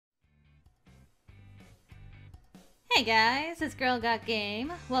Hey guys, it's Girl Got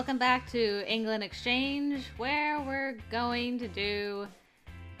Game. Welcome back to England Exchange, where we're going to do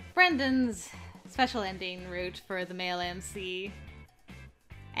Brendon's special ending route for the male MC.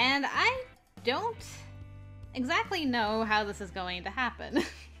 And I don't exactly know how this is going to happen.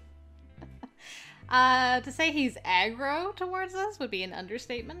 To say he's aggro towards us would be an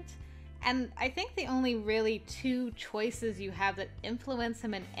understatement. And I think the only really two choices you have that influence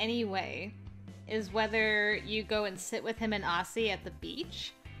him in any way is whether you go and sit with him and Aussie at the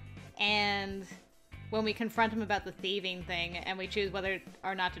beach, and when we confront him about the thieving thing, and we choose whether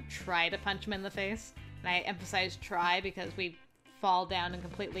or not to try to punch him in the face. And I emphasize try because we fall down and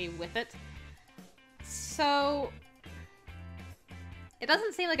completely whiff it. So it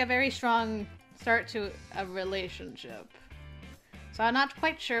doesn't seem like a very strong start to a relationship. So I'm not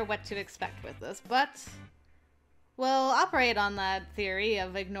quite sure what to expect with this, but we'll operate on that theory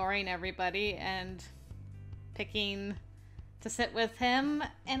of ignoring everybody and picking to sit with him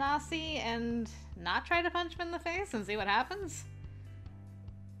and Aussie and not try to punch him in the face and see what happens.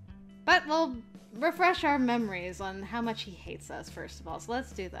 But we'll refresh our memories on how much he hates us, first of all, so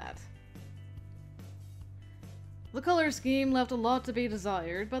let's do that. The color scheme left a lot to be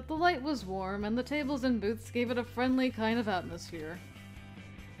desired, but the light was warm and the tables and booths gave it a friendly kind of atmosphere.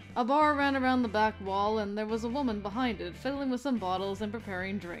 A bar ran around the back wall, and there was a woman behind it, fiddling with some bottles and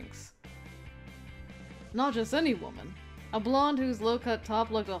preparing drinks. Not just any woman. A blonde whose low-cut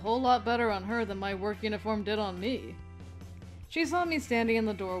top looked a whole lot better on her than my work uniform did on me. She saw me standing in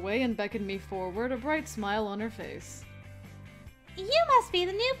the doorway and beckoned me forward, a bright smile on her face. You must be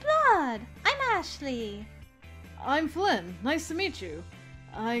the new blood! I'm Ashley. I'm Flynn. Nice to meet you.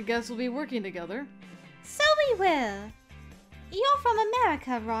 I guess we'll be working together. So we will. You're from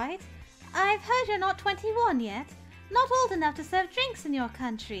America, right? I've heard you're not 21 yet. Not old enough to serve drinks in your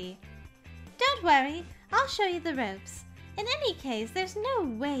country. Don't worry, I'll show you the ropes. In any case, there's no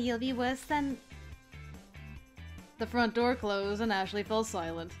way you'll be worse than... The front door closed and Ashley fell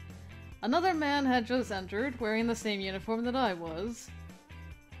silent. Another man had just entered, wearing the same uniform that I was,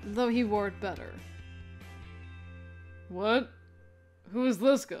 though he wore it better. What? Who is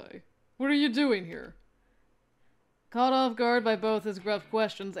this guy? What are you doing here? Caught off guard by both his gruff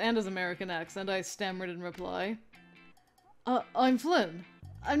questions and his American accent, I stammered in reply. I'm Flynn.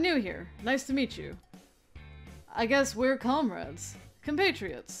 I'm new here. Nice to meet you. I guess we're comrades.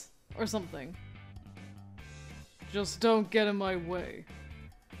 Compatriots. Or something. Just don't get in my way.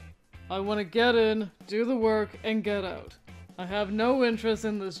 I want to get in, do the work, and get out. I have no interest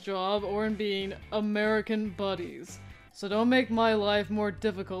in this job or in being American buddies, so don't make my life more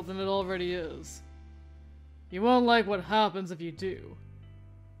difficult than it already is. You won't like what happens if you do.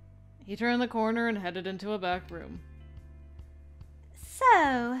 He turned the corner and headed into a back room.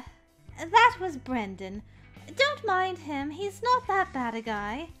 So, that was Brendon. Don't mind him, he's not that bad a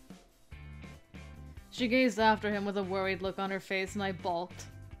guy. She gazed after him with a worried look on her face, and I balked.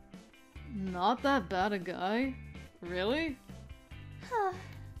 Not that bad a guy? Really? Huh.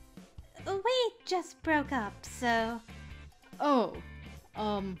 We just broke up, so... Oh,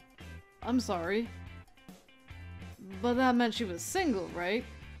 I'm sorry. But that meant she was single, right?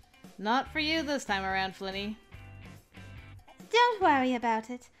 Not for you this time around, Flinny. Don't worry about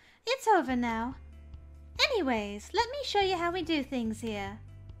it. It's over now. Anyways, let me show you how we do things here.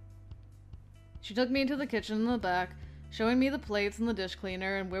 She took me into the kitchen in the back, showing me the plates and the dish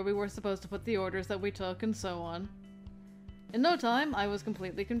cleaner and where we were supposed to put the orders that we took and so on. In no time, I was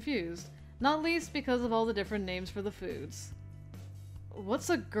completely confused, not least because of all the different names for the foods. What's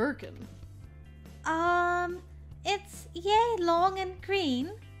a gherkin? It's yay long and green.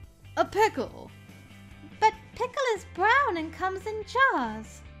 A pickle! But pickle is brown and comes in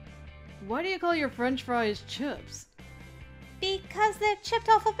jars. Why do you call your french fries chips? Because they're chipped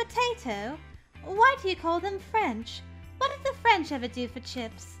off a potato. Why do you call them French? What did the French ever do for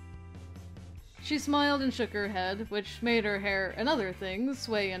chips? She smiled and shook her head, which made her hair and other things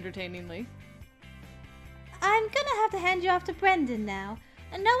sway entertainingly. I'm gonna have to hand you off to Brendon now.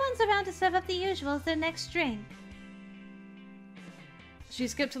 And no one's around to serve up the usual as their next drink. She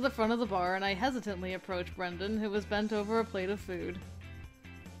skipped to the front of the bar, and I hesitantly approached Brendon, who was bent over a plate of food.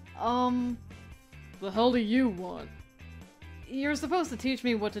 The hell do you want? You're supposed to teach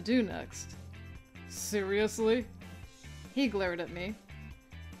me what to do next. Seriously? He glared at me.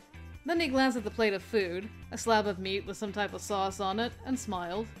 Then he glanced at the plate of food, a slab of meat with some type of sauce on it, and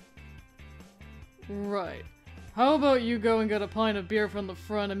smiled. Right. How about you go and get a pint of beer from the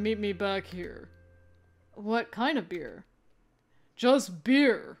front and meet me back here? What kind of beer? Just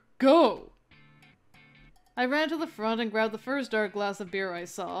beer. Go! I ran to the front and grabbed the first dark glass of beer I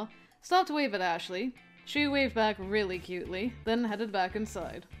saw, stopped to wave at Ashley. She waved back really cutely, then headed back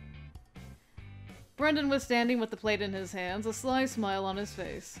inside. Brendon was standing with the plate in his hands, a sly smile on his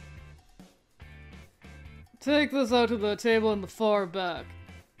face. Take this out to the table in the far back.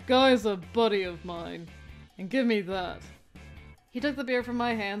 Guy's a buddy of mine. And give me that. He took the beer from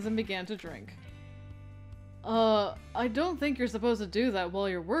my hands and began to drink. I don't think you're supposed to do that while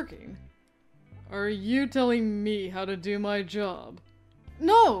you're working. Are you telling me how to do my job?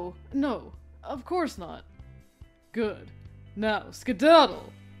 No, of course not. Good. Now,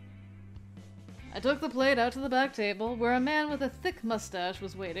 skedaddle! I took the plate out to the back table, where a man with a thick mustache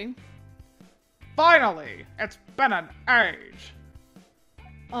was waiting. Finally! It's been an age!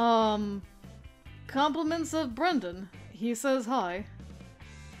 Compliments of Brendon. He says hi.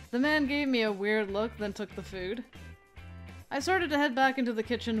 The man gave me a weird look, then took the food. I started to head back into the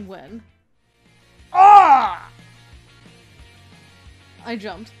kitchen when... Ah! I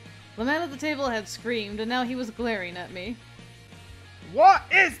jumped. The man at the table had screamed, and now he was glaring at me. What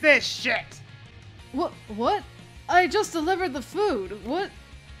is this shit? What? I just delivered the food. What?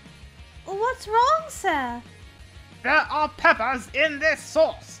 What's wrong, sir? There are peppers in this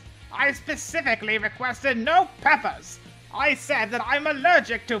sauce. I specifically requested no peppers. I said that I'm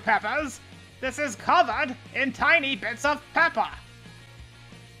allergic to peppers. This is covered in tiny bits of pepper.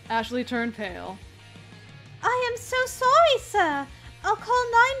 Ashley turned pale. I am so sorry, sir. I'll call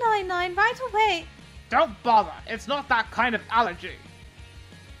 999 right away. Don't bother. It's not that kind of allergy.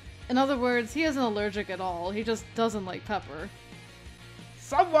 In other words, he isn't allergic at all. He just doesn't like pepper.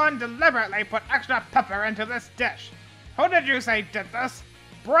 Someone deliberately put extra pepper into this dish. Who did you say did this?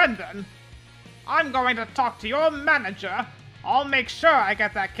 Brendon? I'm going to talk to your manager. I'll make sure I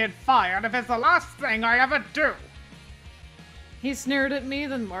get that kid fired if it's the last thing I ever do. He sneered at me,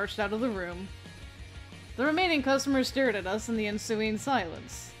 then marched out of the room. The remaining customers stared at us in the ensuing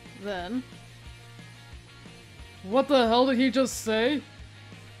silence. Then... What the hell did he just say?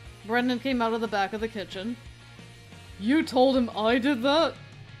 Brendon came out of the back of the kitchen. You told him I did that?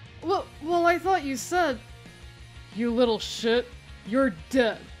 Well, I thought you said... You little shit. You're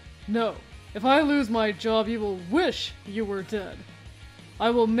dead. No. If I lose my job, you will wish you were dead. I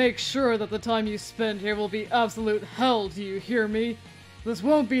will make sure that the time you spend here will be absolute hell, do you hear me? This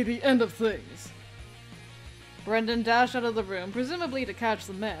won't be the end of things. Brendon dashed out of the room, presumably to catch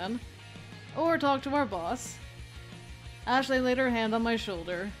the man, or talk to our boss. Ashley laid her hand on my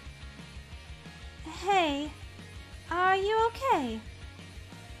shoulder. Hey, are you okay?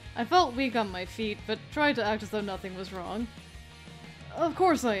 I felt weak on my feet, but tried to act as though nothing was wrong. Of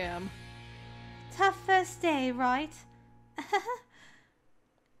course I am. Tough first day, right?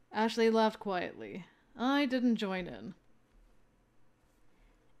 Ashley laughed quietly. I didn't join in.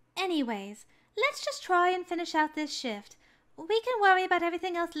 Anyways, let's just try and finish out this shift. We can worry about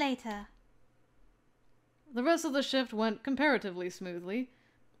everything else later. The rest of the shift went comparatively smoothly.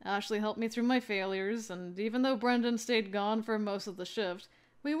 Ashley helped me through my failures, and even though Brendon stayed gone for most of the shift,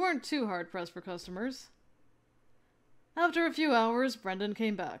 we weren't too hard-pressed for customers. After a few hours, Brendon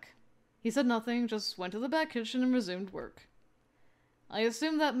came back. He said nothing, just went to the back kitchen and resumed work. I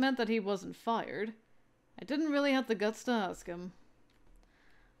assumed that meant that he wasn't fired. I didn't really have the guts to ask him.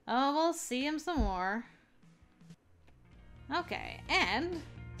 Oh, we'll see him some more. Okay, and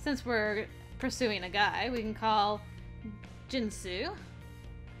since we're pursuing a guy, we can call Jinsu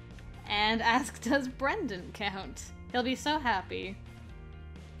and ask, does Brendon count? He'll be so happy.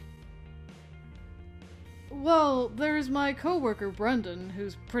 Well, there's my coworker Brendon,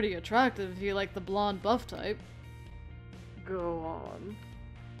 who's pretty attractive if you like the blonde buff type. Go on.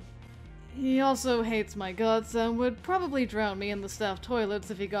 He also hates my guts and would probably drown me in the staff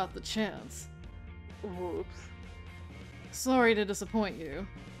toilets if he got the chance. Whoops. Sorry to disappoint you.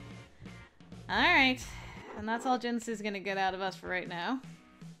 Alright, and that's all Jinsu's gonna get out of us for right now.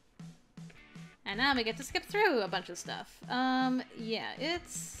 And now we get to skip through a bunch of stuff. Yeah,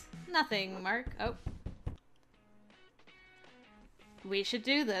 it's nothing, Mark. Oh. We should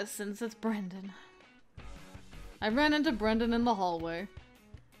do this since it's Brendon. I ran into Brendon in the hallway.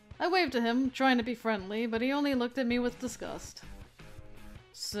 I waved to him, trying to be friendly, but he only looked at me with disgust.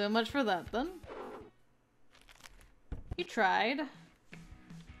 So much for that, then. You tried.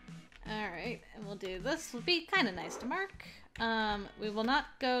 Alright, and we'll do this. Will be kind of nice to Mark. We will not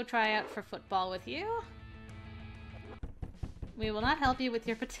go try out for football with you. We will not help you with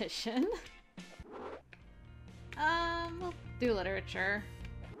your petition. We'll do literature.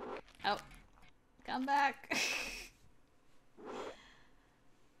 Oh. Come back.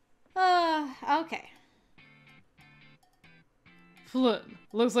 Okay. Flynn,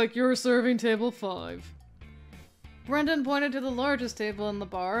 looks like you're serving table 5. Brendon pointed to the largest table in the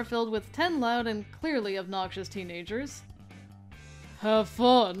bar, filled with 10 loud and clearly obnoxious teenagers. Have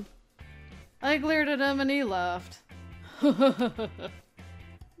fun. I glared at him and he laughed. What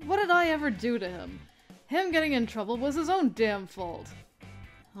did I ever do to him? Him getting in trouble was his own damn fault.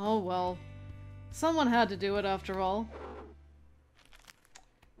 Oh well. Someone had to do it after all.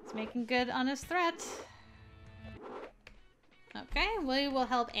 He's making good on his threat. Okay, we will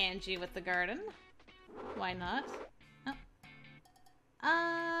help Angie with the garden. Why not?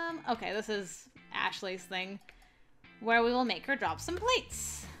 Oh. Okay, this is Ashley's thing, where we will make her drop some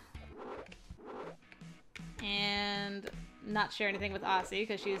plates. And not share anything with Aussie,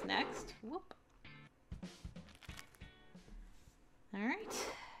 because she's next. Whoop. Alright.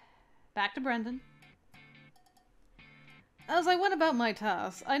 Back to Brendon. As I went about my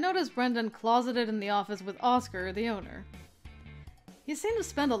tasks, I noticed Brendon closeted in the office with Oscar, the owner. He seemed to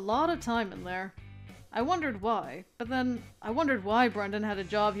spend a lot of time in there. I wondered why, but then I wondered why Brendon had a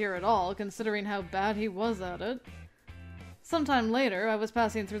job here at all, considering how bad he was at it. Sometime later, I was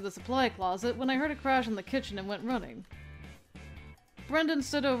passing through the supply closet when I heard a crash in the kitchen and went running. Brendon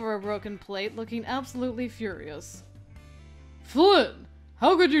stood over a broken plate, looking absolutely furious. Flynn!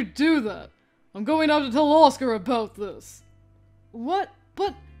 How could you do that? I'm going out to tell Oscar about this. What?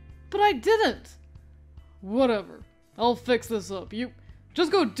 But I didn't! Whatever. I'll fix this up. You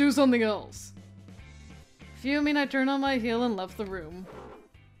just go do something else. Fuming, I turned on my heel and left the room.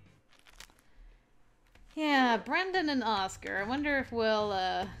 Yeah, Brendon and Oscar. I wonder if we'll,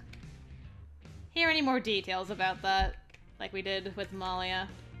 hear any more details about that, like we did with Malia.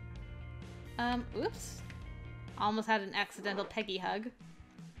 Oops. Almost had an accidental Peggy hug.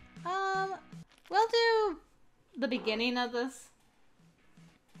 We'll do the beginning of this.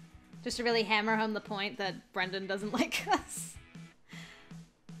 Just to really hammer home the point that Brendon doesn't like us.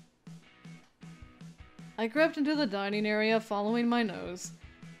 I crept into the dining area, following my nose.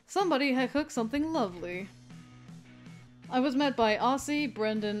 Somebody had cooked something lovely. I was met by Aussie,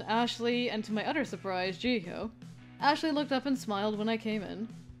 Brendon, Ashley, and to my utter surprise, Jiho. Ashley looked up and smiled when I came in.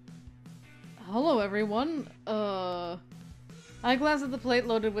 Hello, everyone. I glanced at the plate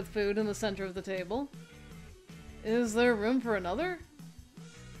loaded with food in the center of the table. Is there room for another?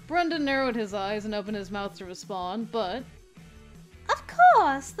 Brendon narrowed his eyes and opened his mouth to respond, but... Of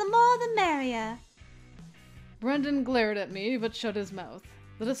course, the more the merrier. Brendon glared at me, but shut his mouth.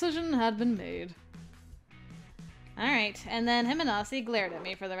 The decision had been made. Alright, and then him and Aussie glared at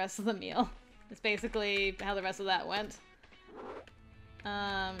me for the rest of the meal. That's basically how the rest of that went.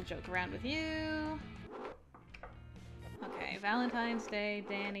 Joke around with you. Okay, Valentine's Day,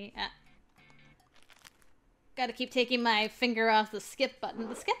 Danny. Gotta keep taking my finger off the skip button.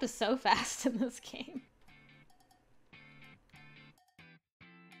 The skip is so fast in this game.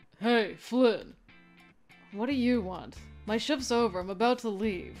 Hey, Flynn. What do you want? My shift's over. I'm about to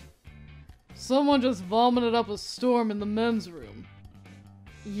leave. Someone just vomited up a storm in the men's room.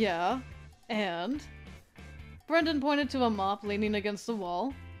 Yeah, and? Brendon pointed to a mop leaning against the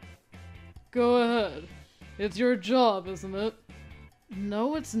wall. Go ahead. It's your job, isn't it?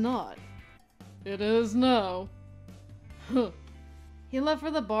 No, it's not. It is now. Huh. He left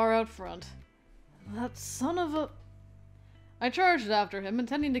for the bar out front. That son of a... I charged after him,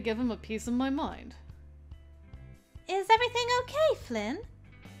 intending to give him a piece of my mind. Is everything okay, Flynn?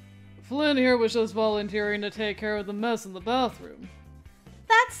 Flynn here was just volunteering to take care of the mess in the bathroom.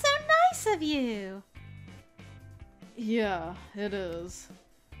 That's so nice of you. Yeah, it is.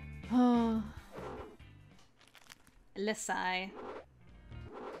 Lissai.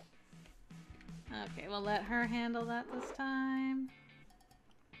 Okay, we'll let her handle that this time.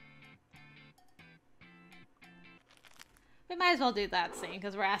 We might as well do that scene,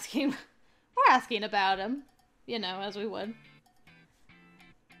 because we're asking about him. You know, as we would.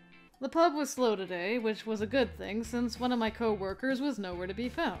 The pub was slow today, which was a good thing since one of my co-workers was nowhere to be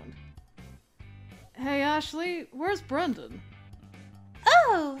found. Hey Ashley, where's Brendon?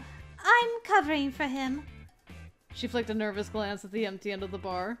 Oh, I'm covering for him. She flicked a nervous glance at the empty end of the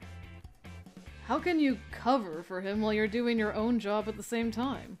bar. How can you cover for him while you're doing your own job at the same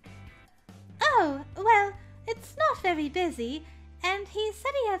time? Oh, well, it's not very busy, and he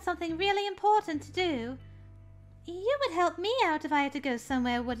said he had something really important to do. You would help me out if I had to go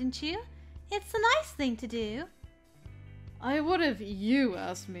somewhere, wouldn't you? It's a nice thing to do. I would if you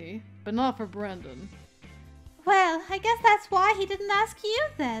asked me, but not for Brendon. Well, I guess that's why he didn't ask you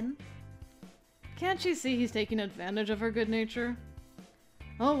then. Can't you see he's taking advantage of her good nature?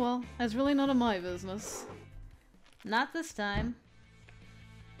 Oh well, that's really none of my business. Not this time.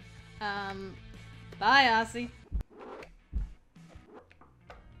 Bye, Aussie.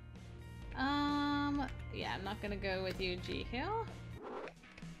 Yeah, I'm not gonna go with you, Jiho.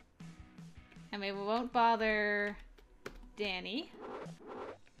 And we won't bother Danny.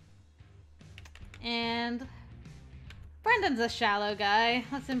 And Brendon's a shallow guy.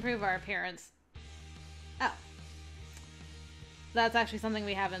 Let's improve our appearance. Oh. That's actually something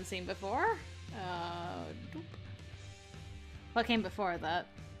we haven't seen before. Doop. What came before that?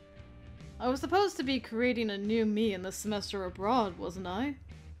 I was supposed to be creating a new me in the semester abroad, wasn't I?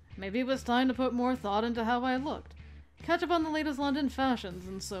 Maybe it was time to put more thought into how I looked. Catch up on the latest London fashions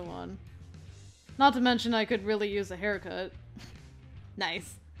and so on. Not to mention I could really use a haircut.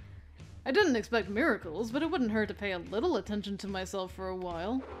 Nice. I didn't expect miracles, but it wouldn't hurt to pay a little attention to myself for a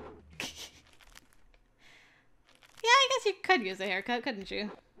while. Yeah, I guess you could use a haircut, couldn't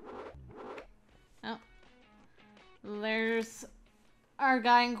you? Oh. There's our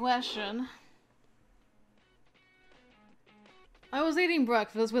guy in question. I was eating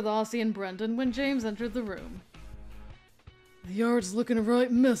breakfast with Aussie and Brendon when James entered the room. The yard's looking a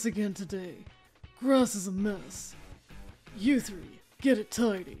right mess again today. Grass is a mess. You three, get it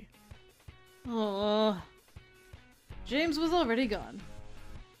tidy. Aww. James was already gone.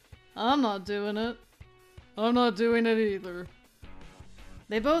 I'm not doing it. I'm not doing it either.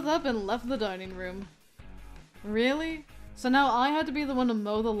 They both up and left the dining room. Really? So now I had to be the one to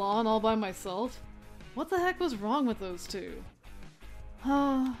mow the lawn all by myself? What the heck was wrong with those two?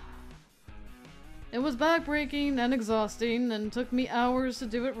 It was backbreaking and exhausting and took me hours to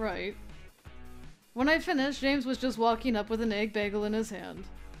do it right. When I finished, James was just walking up with an egg bagel in his hand.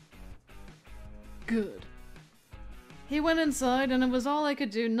 Good. He went inside and it was all I could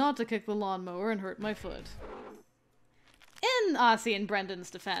do not to kick the lawnmower and hurt my foot. In Aussie and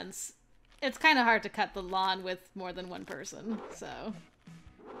Brendon's defense, it's kind of hard to cut the lawn with more than one person, so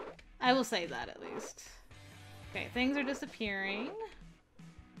I will say that at least. Okay, things are disappearing.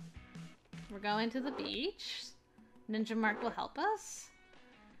 We're going to the beach. Ninja Mark will help us.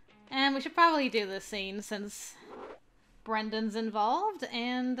 And we should probably do this scene since Brendon's involved,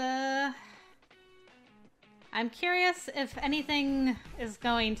 and I'm curious if anything is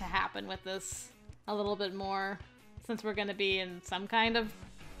going to happen with this a little bit more, since we're going to be in some kind of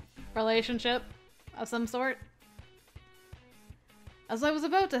relationship of some sort. As I was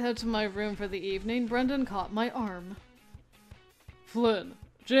about to head to my room for the evening, Brendon caught my arm. Flynn,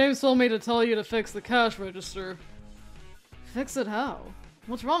 James told me to tell you to fix the cash register. Fix it how?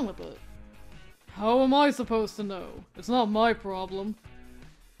 What's wrong with it? How am I supposed to know? It's not my problem.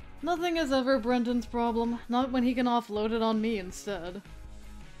 Nothing is ever Brendon's problem, not when he can offload it on me instead.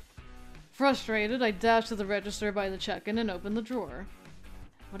 Frustrated, I dashed to the register by the check-in and opened the drawer.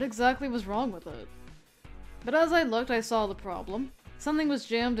 What exactly was wrong with it? But as I looked, I saw the problem. Something was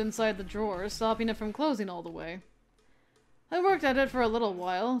jammed inside the drawer, stopping it from closing all the way. I worked at it for a little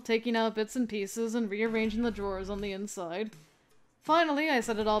while, taking out bits and pieces and rearranging the drawers on the inside. Finally, I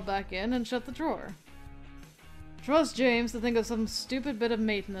set it all back in and shut the drawer. Trust James to think of some stupid bit of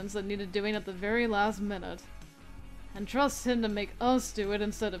maintenance that needed doing at the very last minute. And trust him to make us do it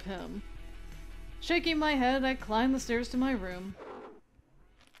instead of him. Shaking my head, I climbed the stairs to my room.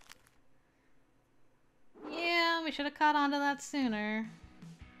 Yeah, we should have caught on to that sooner.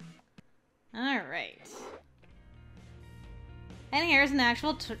 Alright. And here's an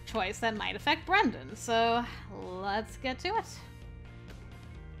actual choice that might affect Brendon, so let's get to it.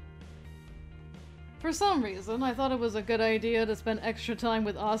 For some reason, I thought it was a good idea to spend extra time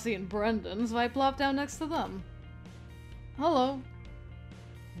with Aussie and Brendon, so I plopped down next to them. Hello.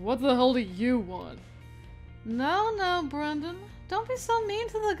 What the hell do you want? No, Brendon. Don't be so mean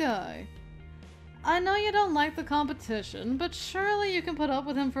to the guy. I know you don't like the competition, but surely you can put up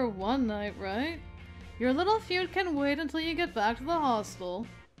with him for one night, right? Your little feud can wait until you get back to the hostel.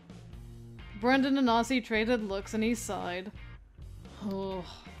 Brendon and Aussie traded looks and he sighed. Oh,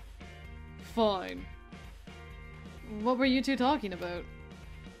 fine. What were you two talking about?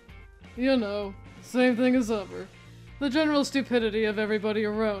 You know, same thing as ever. The general stupidity of everybody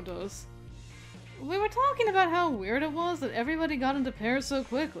around us. We were talking about how weird it was that everybody got into pairs so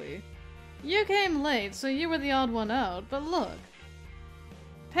quickly. You came late, so you were the odd one out, but look.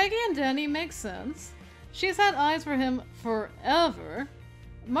 Peggy and Danny make sense. She's had eyes for him forever.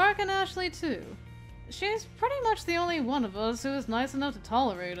 Mark and Ashley too. She's pretty much the only one of us who is nice enough to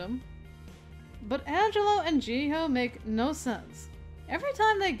tolerate him. But Angelo and Jiho make no sense. Every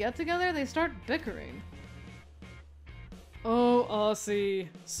time they get together, they start bickering. Oh, Aussie.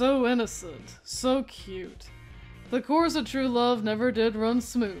 So innocent. So cute. The course of true love never did run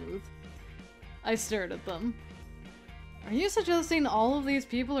smooth. I stared at them. Are you suggesting all of these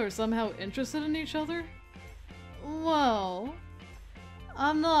people are somehow interested in each other? Well,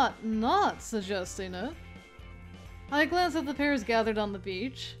 I'm not suggesting it. I glanced at the pairs gathered on the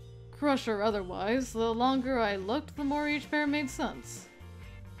beach. Crush or otherwise, the longer I looked, the more each pair made sense.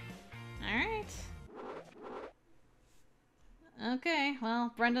 Alright. Okay,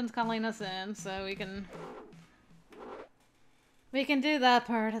 well, Brendon's calling us in, so we can do that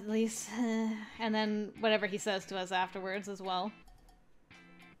part at least. And then whatever he says to us afterwards as well.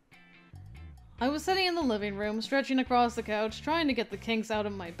 I was sitting in the living room, stretching across the couch, trying to get the kinks out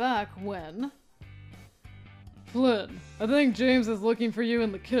of my back when... Flynn, I think James is looking for you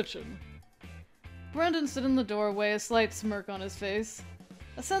in the kitchen. Brendon stood in the doorway, a slight smirk on his face.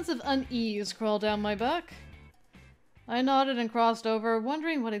 A sense of unease crawled down my back. I nodded and crossed over,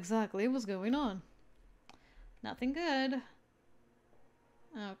 wondering what exactly was going on. Nothing good.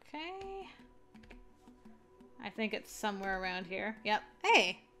 Okay. I think it's somewhere around here. Yep.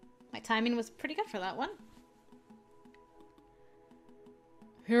 Hey! My timing was pretty good for that one.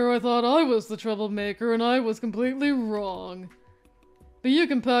 Here I thought I was the troublemaker and I was completely wrong. But you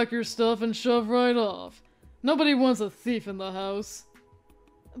can pack your stuff and shove right off. Nobody wants a thief in the house.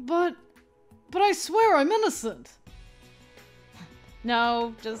 But I swear I'm innocent.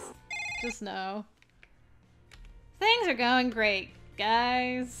 No, just no. Things are going great,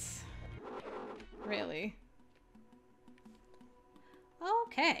 guys. Really.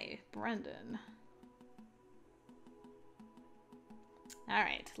 Okay, Brendon.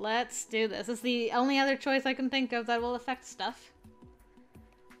 Alright, let's do this. This is the only other choice I can think of that will affect stuff.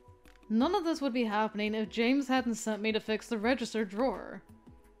 None of this would be happening if James hadn't sent me to fix the register drawer.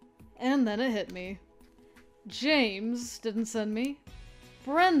 And then it hit me. James didn't send me.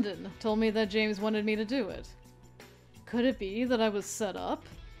 Brendon told me that James wanted me to do it. Could it be that I was set up?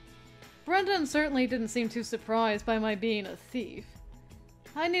 Brendon certainly didn't seem too surprised by my being a thief.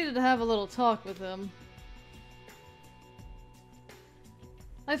 I needed to have a little talk with him.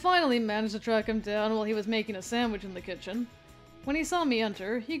 I finally managed to track him down while he was making a sandwich in the kitchen. When he saw me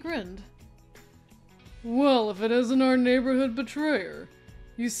enter, he grinned. Well, if it isn't our neighborhood betrayer.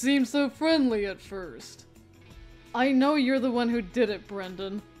 You seemed so friendly at first. I know you're the one who did it,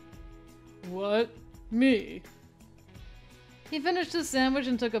 Brendon. What? Me? He finished his sandwich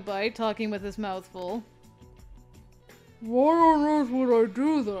and took a bite, talking with his mouth full. Why on earth would I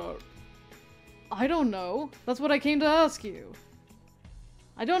do that? I don't know. That's what I came to ask you.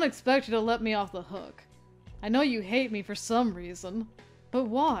 I don't expect you to let me off the hook. I know you hate me for some reason, but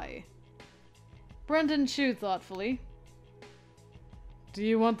why? Brendon chewed thoughtfully. Do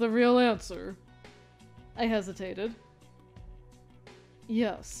you want the real answer? I hesitated.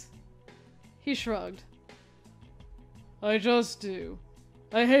 Yes. He shrugged. I just do.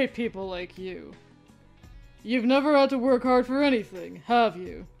 I hate people like you. You've never had to work hard for anything, have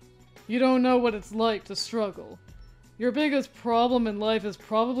you? You don't know what it's like to struggle. Your biggest problem in life is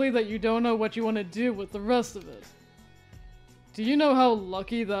probably that you don't know what you want to do with the rest of it. Do you know how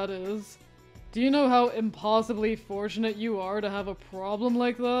lucky that is? Do you know how impossibly fortunate you are to have a problem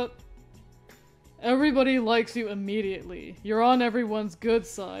like that? Everybody likes you immediately. You're on everyone's good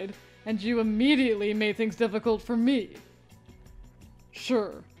side, and you immediately made things difficult for me.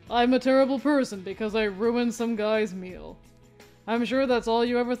 Sure, I'm a terrible person because I ruined some guy's meal. I'm sure that's all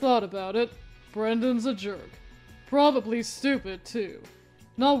you ever thought about it. Brendon's a jerk. Probably stupid, too.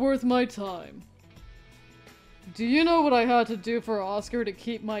 Not worth my time. Do you know what I had to do for Oscar to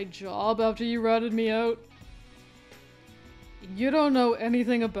keep my job after you ratted me out? You don't know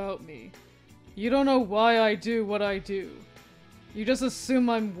anything about me. You don't know why I do what I do. You just assume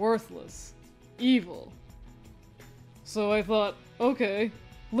I'm worthless. Evil. So I thought, okay,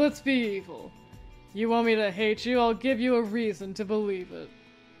 let's be evil. You want me to hate you, I'll give you a reason to believe it.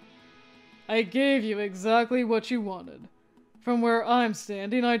 I gave you exactly what you wanted. From where I'm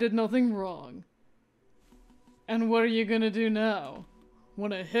standing, I did nothing wrong. And what are you gonna do now?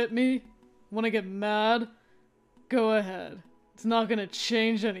 Wanna hit me? Wanna get mad? Go ahead. It's not gonna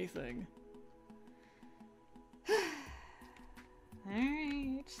change anything.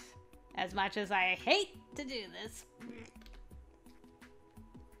 Alright. As much as I hate to do this.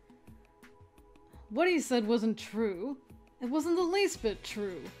 What he said wasn't true. It wasn't the least bit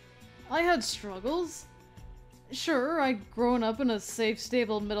true. I had struggles. Sure, I'd grown up in a safe,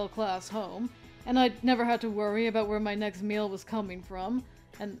 stable, middle-class home, and I'd never had to worry about where my next meal was coming from,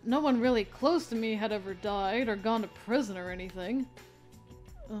 and no one really close to me had ever died or gone to prison or anything.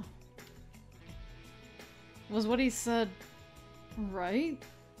 Ugh. Was what he said right?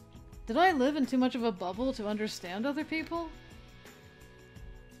 Did I live in too much of a bubble to understand other people?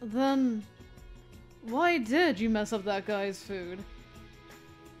 Then, why did you mess up that guy's food?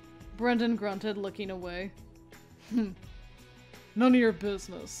 Brendon grunted, looking away. None of your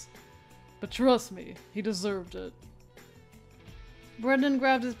business. But trust me, he deserved it. Brendon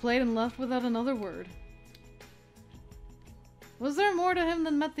grabbed his plate and left without another word. Was there more to him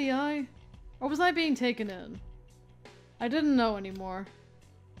than met the eye? Or was I being taken in? I didn't know anymore.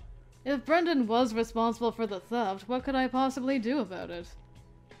 If Brendon was responsible for the theft, what could I possibly do about it?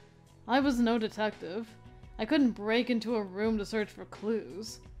 I was no detective. I couldn't break into a room to search for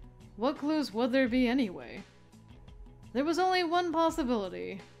clues. What clues would there be anyway? There was only one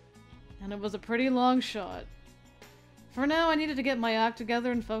possibility, and it was a pretty long shot. For now, I needed to get my act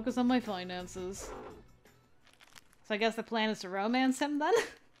together and focus on my finances. So I guess the plan is to romance him then?